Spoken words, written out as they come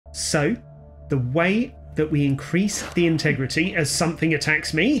So, the way that we increase the integrity as something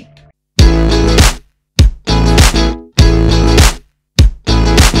attacks me.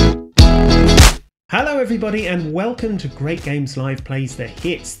 Hello everybody and welcome to Great Games Live Plays The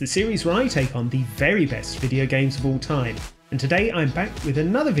Hits, the series where I take on the very best video games of all time. And today I'm back with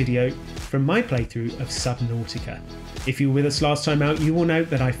another video from my playthrough of Subnautica. If you were with us last time out, you will know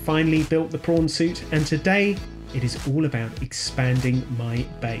that I finally built the prawn suit, and today it is all about expanding my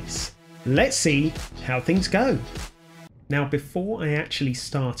base. Let's see how things go. Now, before I actually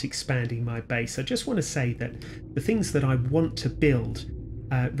start expanding my base, I just want to say that the things that I want to build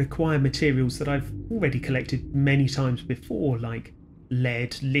require materials that I've already collected many times before, like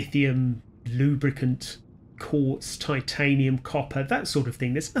lead, lithium, lubricant, quartz, titanium, copper, that sort of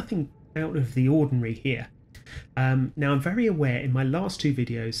thing. There's nothing out of the ordinary here. Now, I'm very aware in my last two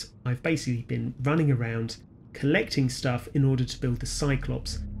videos I've basically been running around collecting stuff in order to build the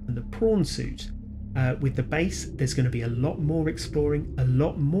Cyclops and the prawn suit. With the base, there's going to be a lot more exploring, a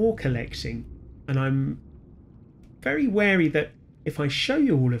lot more collecting, and I'm very wary that if I show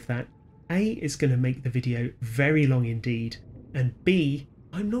you all of that, A, it's going to make the video very long indeed, and B,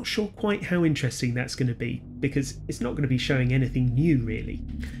 I'm not sure quite how interesting that's going to be, because it's not going to be showing anything new really.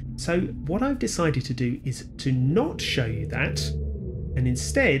 So what I've decided to do is to not show you that, and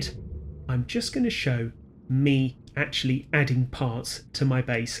instead I'm just going to show me actually adding parts to my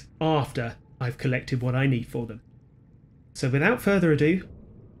base after I've collected what I need for them. So without further ado,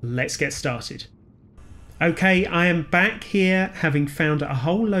 let's get started. Okay, I am back here having found a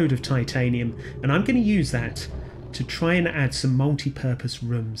whole load of titanium, and I'm going to use that to try and add some multi-purpose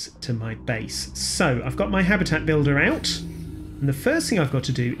rooms to my base. So I've got my habitat builder out, and the first thing I've got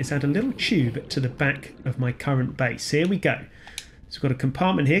to do is add a little tube to the back of my current base. Here we go. So I've got a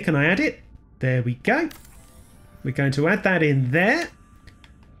compartment here. Can I add it? There we go. We're going to add that in there,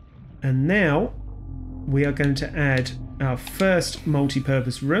 and now we are going to add our first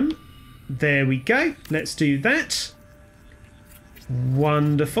multi-purpose room. There we go. Let's do that.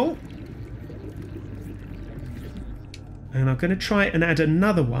 Wonderful. And I'm going to try and add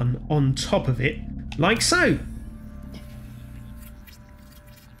another one on top of it, like so.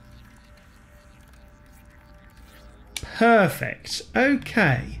 Perfect.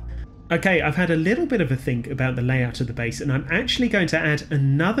 Okay. Okay, I've had a little bit of a think about the layout of the base, and I'm actually going to add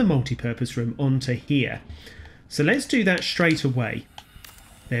another multi-purpose room onto here. So let's do that straight away.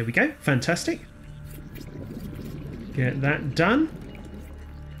 There we go. Fantastic. Get that done.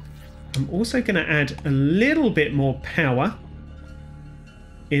 I'm also going to add a little bit more power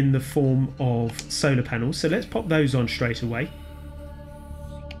in the form of solar panels. So let's pop those on straight away.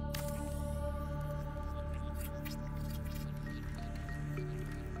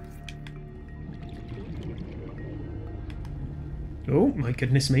 Oh, my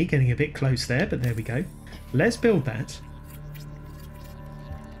goodness me, getting a bit close there, but there we go. Let's build that.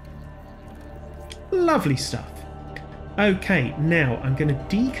 Lovely stuff. Okay, now I'm going to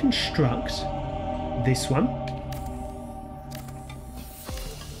deconstruct this one.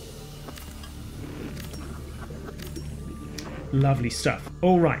 Lovely stuff.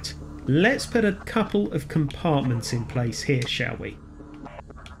 All right, let's put a couple of compartments in place here, shall we?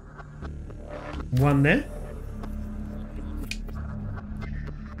 One there.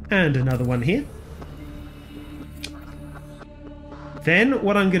 And another one here. Then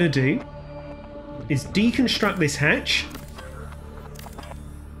what I'm going to do is deconstruct this hatch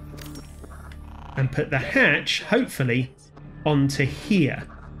and put the hatch, hopefully, onto here.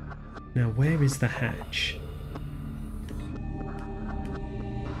 Now, where is the hatch?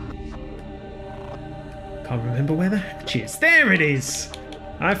 Can't remember where the hatch is. There it is!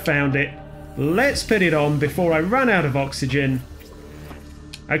 I found it. Let's put it on before I run out of oxygen.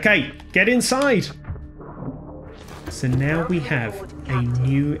 Okay, get inside! So now we have a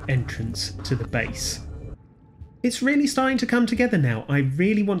new entrance to the base. It's really starting to come together now. I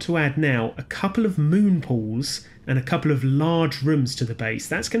really want to add now a couple of moonpools and a couple of large rooms to the base.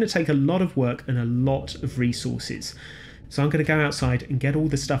 That's going to take a lot of work and a lot of resources. So I'm going to go outside and get all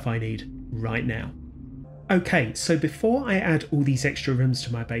the stuff I need right now. Okay, so before I add all these extra rooms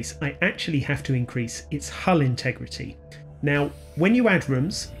to my base, I actually have to increase its hull integrity. Now, when you add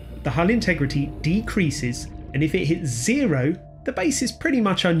rooms, the hull integrity decreases, and if it hits 0, the base is pretty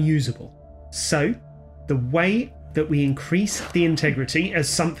much unusable. So, the way that we increase the integrity as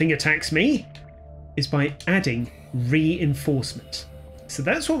something attacks me is by adding reinforcement. So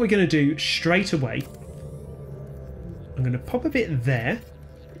that's what we're going to do straight away. I'm going to pop a bit there.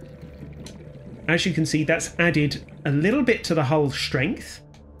 As you can see, that's added a little bit to the hull strength.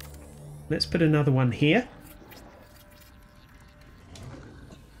 Let's put another one here.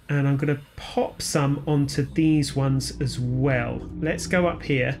 and I'm going to pop some onto these ones as well. Let's go up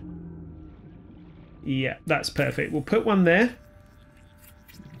here. Yeah, that's perfect. We'll put one there.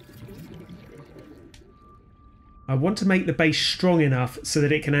 I want to make the base strong enough so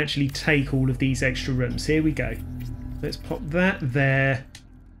that it can actually take all of these extra rooms. Here we go. Let's pop that there.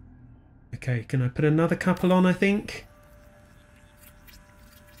 Okay, can I put another couple on, I think?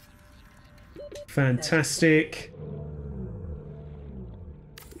 Fantastic.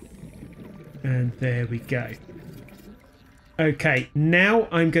 And there we go. Okay, now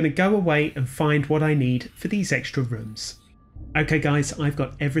I'm going to go away and find what I need for these extra rooms. Okay guys, I've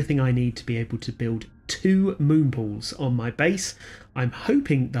got everything I need to be able to build 2 moonpools on my base. I'm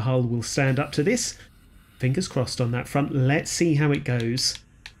hoping the hull will stand up to this. Fingers crossed on that front. Let's see how it goes.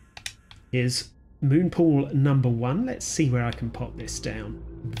 Here's moonpool number 1. Let's see where I can pop this down.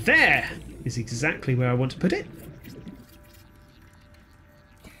 There is exactly where I want to put it.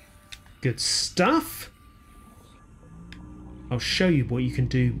 Good stuff. I'll show you what you can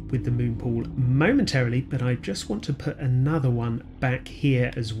do with the moonpool momentarily, but I just want to put another one back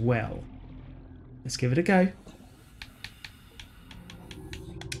here as well. Let's give it a go.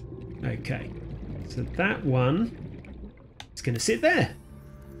 Okay, so that one is going to sit there.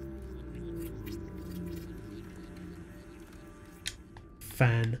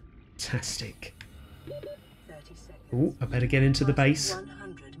 Fantastic. Oh, I better get into the base.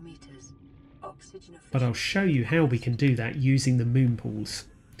 But I'll show you how we can do that using the moonpools.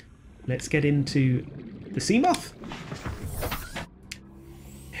 Let's get into the sea moth.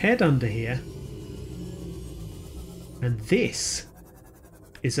 Head under here. And this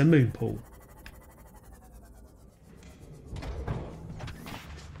is a moonpool.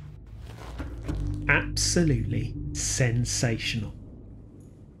 Absolutely sensational.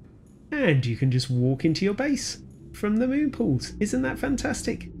 And you can just walk into your base from the moonpools. Isn't that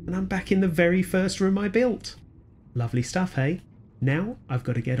fantastic? And I'm back in the very first room I built. Lovely stuff, hey? Now I've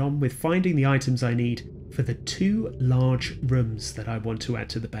got to get on with finding the items I need for the 2 large rooms that I want to add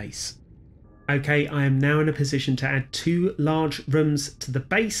to the base. Okay, I am now in a position to add 2 large rooms to the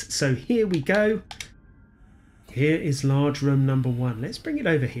base. So here we go. Here is large room number 1. Let's bring it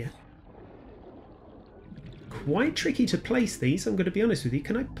over here. Quite tricky to place these, I'm going to be honest with you.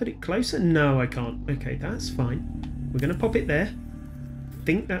 Can I put it closer? No, I can't. Okay, that's fine. We're going to pop it there. I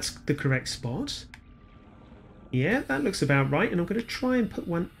think that's the correct spot. Yeah, that looks about right. And I'm going to try and put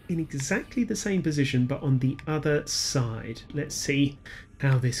one in exactly the same position, but on the other side. Let's see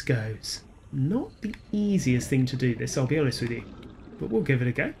how this goes. Not the easiest thing to do this, I'll be honest with you. But we'll give it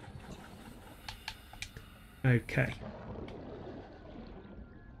a go. Okay.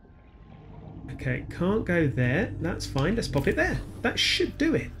 Okay, can't go there. That's fine. Let's pop it there. That should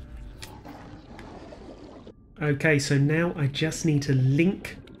do it. Okay, so now I just need to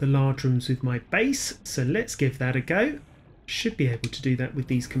link the large rooms with my base. So let's give that a go. Should be able to do that with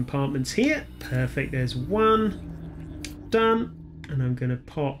these compartments here. Perfect. There's one. Done. And I'm going to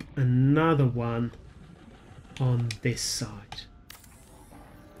pop another one on this side.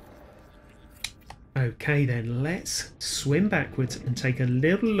 Okay then, let's swim backwards and take a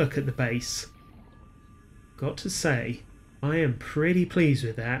little look at the base. Got to say, I am pretty pleased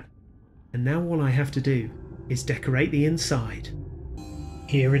with that. And now all I have to do is decorate the inside.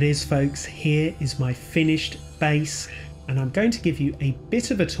 Here it is, folks. Here is my finished base. And I'm going to give you a bit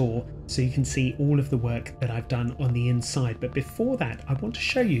of a tour so you can see all of the work that I've done on the inside. But before that, I want to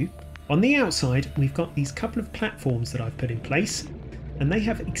show you, on the outside, we've got these couple of platforms that I've put in place. And they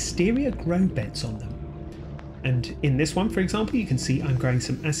have exterior grow beds on them. And in this one, for example, you can see I'm growing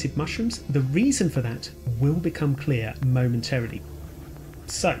some acid mushrooms. The reason for that will become clear momentarily.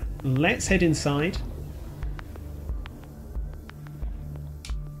 So let's head inside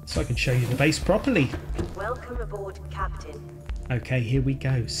so I can show you the base properly. Welcome aboard, Captain. Okay, here we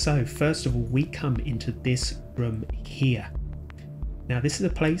go. So first of all, we come into this room here. Now this is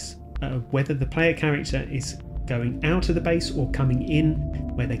a place whether the player character is going out of the base or coming in,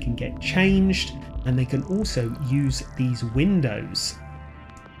 where they can get changed, and they can also use these windows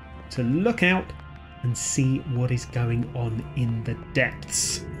to look out and see what is going on in the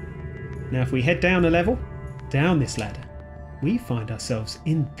depths. Now if we head down a level, down this ladder, we find ourselves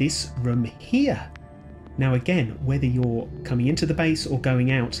in this room here. Now again, whether you're coming into the base or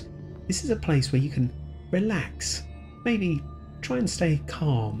going out, this is a place where you can relax, maybe try and stay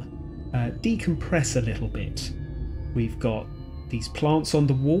calm, decompress a little bit. We've got these plants on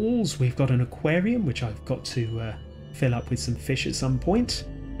the walls, we've got an aquarium which I've got to fill up with some fish at some point,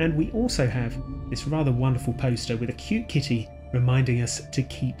 and we also have this rather wonderful poster with a cute kitty reminding us to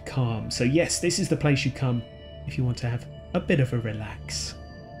keep calm. So yes, this is the place you come if you want to have a bit of a relax.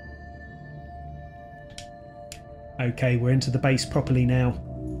 Okay, we're into the base properly now.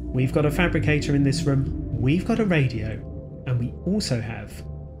 We've got a fabricator in this room, we've got a radio, and we also have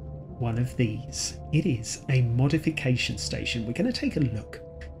one of these. It is a modification station. We're going to take a look.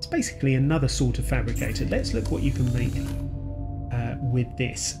 It's basically another sort of fabricator. Let's look what you can make with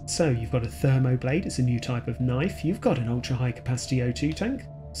this. So you've got a thermoblade, it's a new type of knife. You've got an ultra high capacity O2 tank,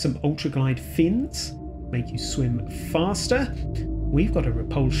 some ultra glide fins, make you swim faster. We've got a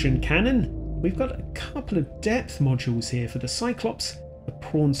repulsion cannon. We've got a couple of depth modules here for the Cyclops, a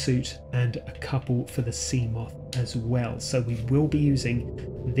prawn suit, and a couple for the sea moth as well. So we will be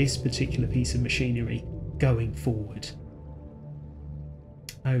using this particular piece of machinery going forward.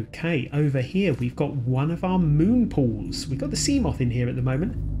 Okay, over here we've got one of our moonpools. We've got the sea moth in here at the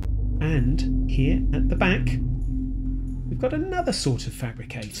moment, and here at the back we've got another sort of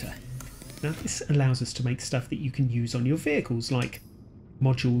fabricator. Now this allows us to make stuff that you can use on your vehicles, like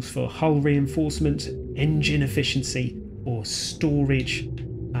modules for hull reinforcement, engine efficiency, or storage.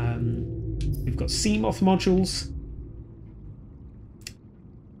 We've got sea moth modules,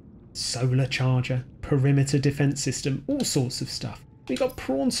 solar charger, perimeter defense system, all sorts of stuff. We've got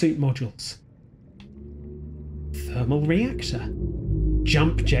prawn suit modules, thermal reactor,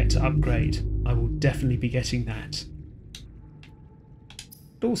 jump jet upgrade. I will definitely be getting that.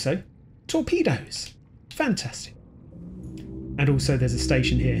 But also torpedoes, fantastic. And also there's a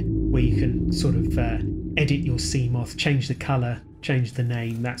station here where you can sort of edit your sea moth, change the colour, change the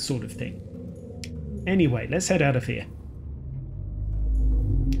name, that sort of thing. Anyway, let's head out of here.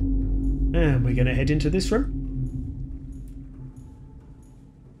 And we're going to head into this room.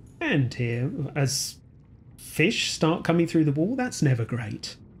 And here, as fish start coming through the wall, that's never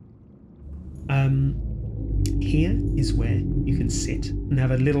great. Here is where you can sit and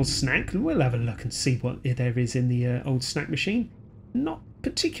have a little snack. We'll have a look and see what there is in the old snack machine. Not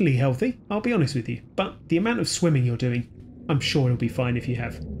particularly healthy, I'll be honest with you, but the amount of swimming you're doing, I'm sure it'll be fine if you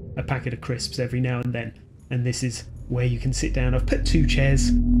have a packet of crisps every now and then. And this is where you can sit down. I've put 2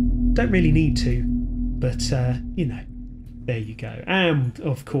 chairs, don't really need to, but you know, there you go. And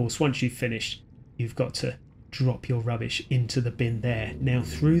of course, once you've finished, you've got to drop your rubbish into the bin there. Now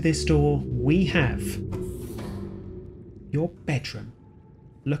through this door we have your bedroom.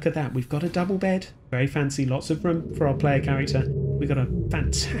 Look at that, we've got a double bed, very fancy, lots of room for our player character. We've got a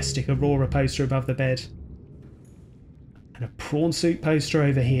fantastic Aurora poster above the bed, and a prawn suit poster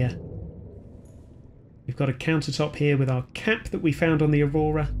over here. We've got a countertop here with our cap that we found on the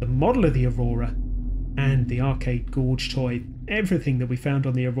Aurora, the model of the Aurora, and the arcade gorge toy, everything that we found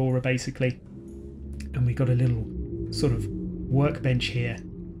on the Aurora basically. And we've got a little sort of workbench here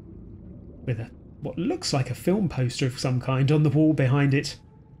with what looks like a film poster of some kind on the wall behind it,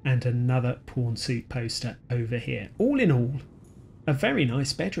 and another prawn suit poster over here. All in all, a very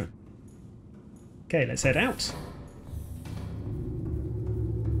nice bedroom. Okay, let's head out.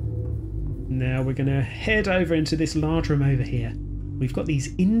 Now we're going to head over into this large room over here. We've got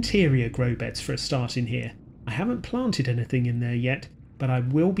these interior grow beds for a start in here. I haven't planted anything in there yet, but I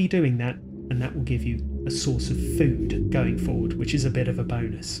will be doing that, and that will give you a source of food going forward, which is a bit of a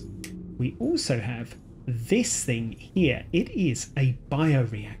bonus. We also have this thing here. It is a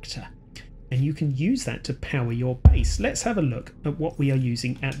bioreactor, and you can use that to power your base. Let's have a look at what we are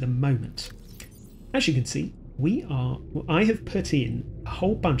using at the moment. As you can see, I have put in a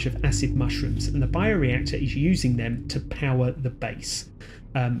whole bunch of acid mushrooms, and the bioreactor is using them to power the base,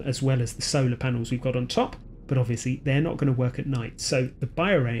 as well as the solar panels we've got on top, but obviously they're not going to work at night, so the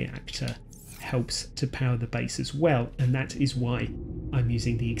bioreactor helps to power the base as well, and that is why I'm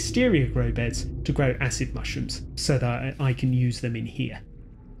using the exterior grow beds to grow acid mushrooms, so that I can use them in here.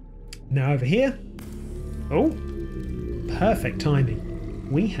 Now over here, oh, perfect timing,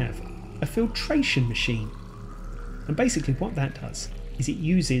 we have a filtration machine. And basically what that does is it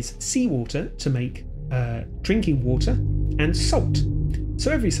uses seawater to make drinking water and salt.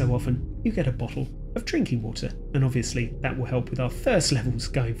 So every so often you get a bottle of drinking water, and obviously that will help with our thirst levels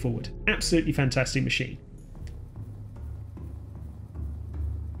going forward. Absolutely fantastic machine.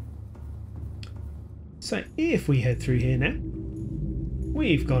 So if we head through here now,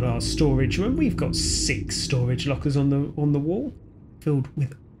 we've got our storage room. We've got 6 storage lockers on the wall, filled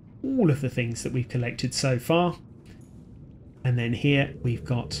with all of the things that we've collected so far. And then here we've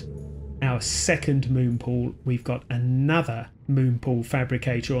got our second moon pool. We've got another moon pool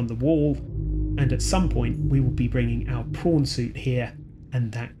fabricator on the wall, and at some point we will be bringing our prawn suit here,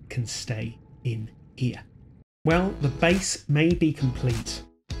 and that can stay in here. Well, the base may be complete,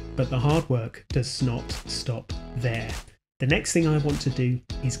 but the hard work does not stop there. The next thing I want to do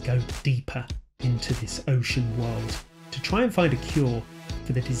is go deeper into this ocean world to try and find a cure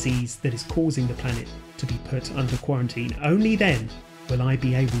for the disease that is causing the planet to be put under quarantine. Only then will I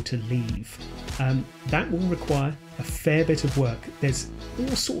be able to leave. That will require a fair bit of work. There's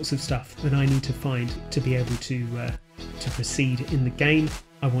all sorts of stuff that I need to find to be able to proceed in the game.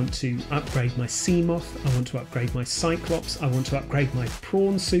 I want to upgrade my sea moth, I want to upgrade my cyclops, I want to upgrade my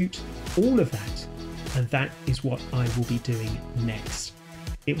prawn suit, all of that. And that is what I will be doing next.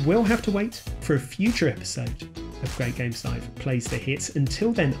 It will have to wait for a future episode of Great Games Live Plays the Hits.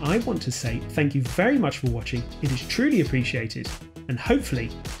 Until then, I want to say thank you very much for watching. It is truly appreciated, and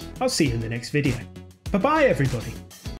hopefully I'll see you in the next video. Bye bye everybody.